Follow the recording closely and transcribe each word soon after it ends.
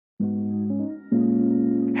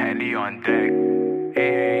Henny on deck.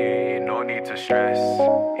 Hey, no need to stress.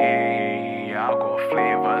 Hey, I'll go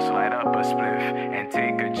flavors, light up a spliff and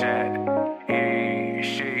take a jet. Hey,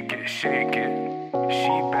 shake it, shake it. She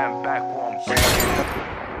bent back, won't break it.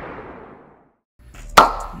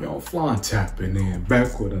 Yo, Flan tapping in,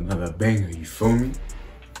 back with another banger, you feel me?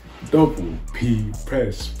 Double P,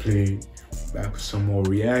 press play. Back with some more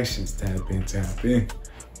reactions, tap in, tap in.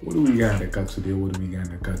 What do we got in the cut today? What do we got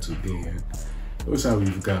in the cut today? Looks like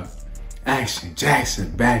we've got Action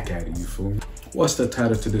Jaxon back at it, you feel me? What's the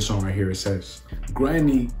title to this song right here? It says,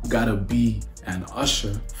 Granny gotta be an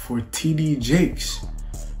usher for TD Jakes.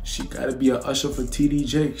 She gotta be an usher for TD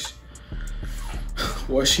Jakes.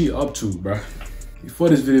 What's she up to, bruh? Before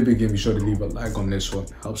this video begins, be sure to leave a like on this one.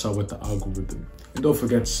 Helps out with the algorithm. And don't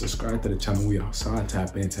forget to subscribe to the channel. We outside,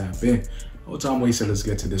 tap in, tap in. No time wasted, let's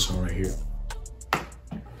get to this one right here.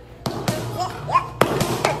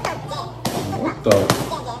 What the?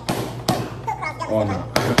 Oh no,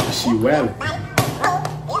 she wailing.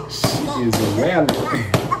 She is a wailing.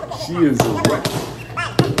 She is a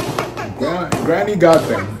wailing. Granny got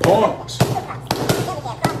them paws.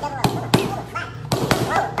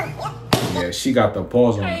 Yeah, she got the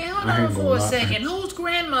paws on. Hey, hold on for a second. Whose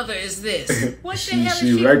grandmother is this? What the hell is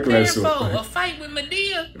she she reckless preparing for? A fight with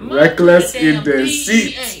Medea? Reckless in the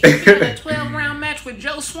seats. You got a 12-round match with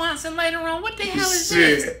Joe Swanson later on. What the hell is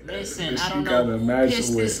this? Listen, I don't know who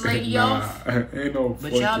pissed this lady off. Ain't no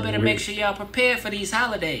but y'all better make sure y'all prepare for these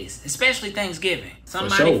holidays, especially Thanksgiving.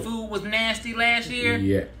 Somebody's food was nasty last year.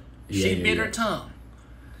 Yeah. She bit her tongue.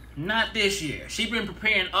 Not this year. She been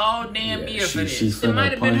preparing all damn year for this. It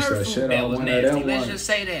might have been her food that was nasty. Let's just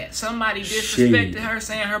say that. Somebody disrespected her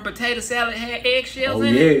saying her potato salad had eggshells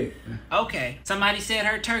in it. Okay. Somebody said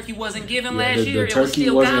her turkey wasn't given last year. It was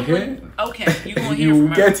still gobbling. Okay, you gonna hear from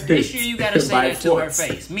her. This year you gotta say that to her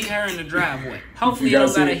face. Meet her in the driveway. Hopefully you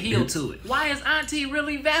don't gotta heel to it. Why is Auntie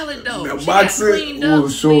really valid though? She got cleaned up,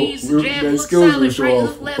 squeezed, jab, look solid, right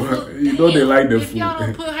hook, left hook. You know they like the food. If y'all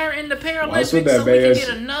don't put her in the Paralympics so we can get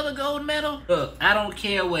another gold medal. Look, I don't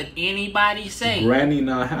care what anybody say. Granny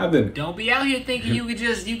not having it. Don't be out here thinking you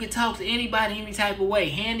could talk to anybody any type of way,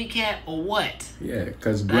 handicap or what. Yeah,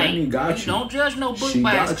 cause Granny got you. Don't judge no book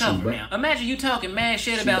by its cover now. Imagine you talking mad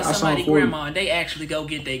shit about somebody's grandma and they actually go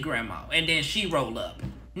get their grandma and then she roll up.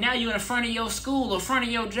 Now you in front of your school or front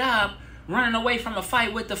of your job running away from a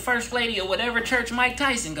fight with the first lady or whatever church Mike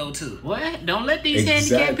Tyson go to. What? Don't let these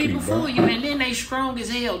handicapped people fool you. And then they strong as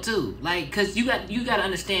hell too. Like, cause you gotta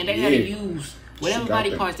understand they gotta use whatever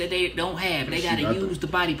body parts that they don't have. They gotta use the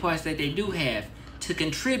body parts that they do have to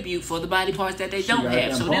contribute for the body parts that they don't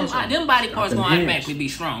have. So them body parts gonna automatically be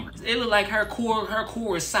stronger. It look like her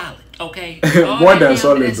core is solid. Okay. More than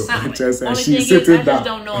solid though. Only thing is, I just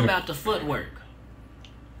don't know about the footwork.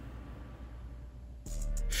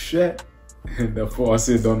 Shit. The foot, I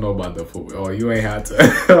said don't know about the foot. Oh, you ain't had to.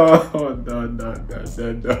 Oh, no.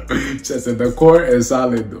 Just the core is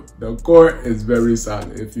solid though. The core is very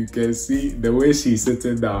solid. If you can see the way she's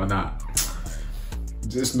sitting down now,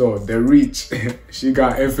 just know the reach. She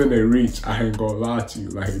got infinite reach. I ain't gonna lie to you.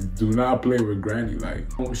 Like, do not play with Granny. Like,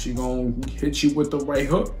 she gonna hit you with the right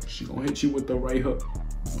hook. She gonna hit you with the right hook.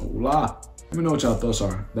 No lie. Let me know what y'all thoughts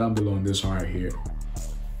are down below on this one right here.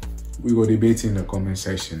 We go debating in the comment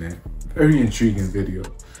section, man. Very intriguing video.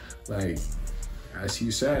 Like, as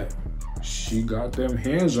he said, she got them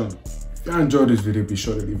hands on it. If y'all enjoyed this video, be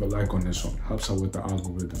sure to leave a like on this one. Helps out with the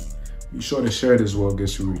algorithm. Be sure to share it as well,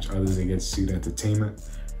 gets to reach others and get to see the entertainment.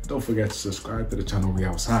 Don't forget to subscribe to the channel. We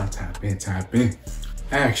outside, tap in, tap in.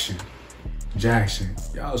 Action Jaxon.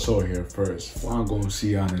 Y'all saw it here first. Well, I'm gonna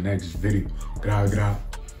see y'all in the next video. Gra.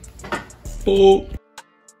 Oh.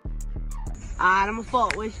 Alright, I'ma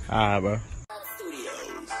fuck with you. Alright, bro.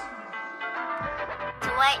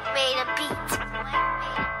 Dwight made a beat.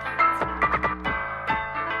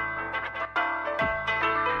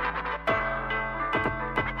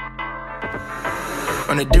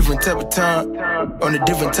 On a different type of time, on a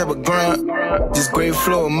different type of grind. Just great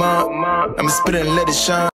flow, mom. I'ma spit it and let it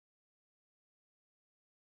shine.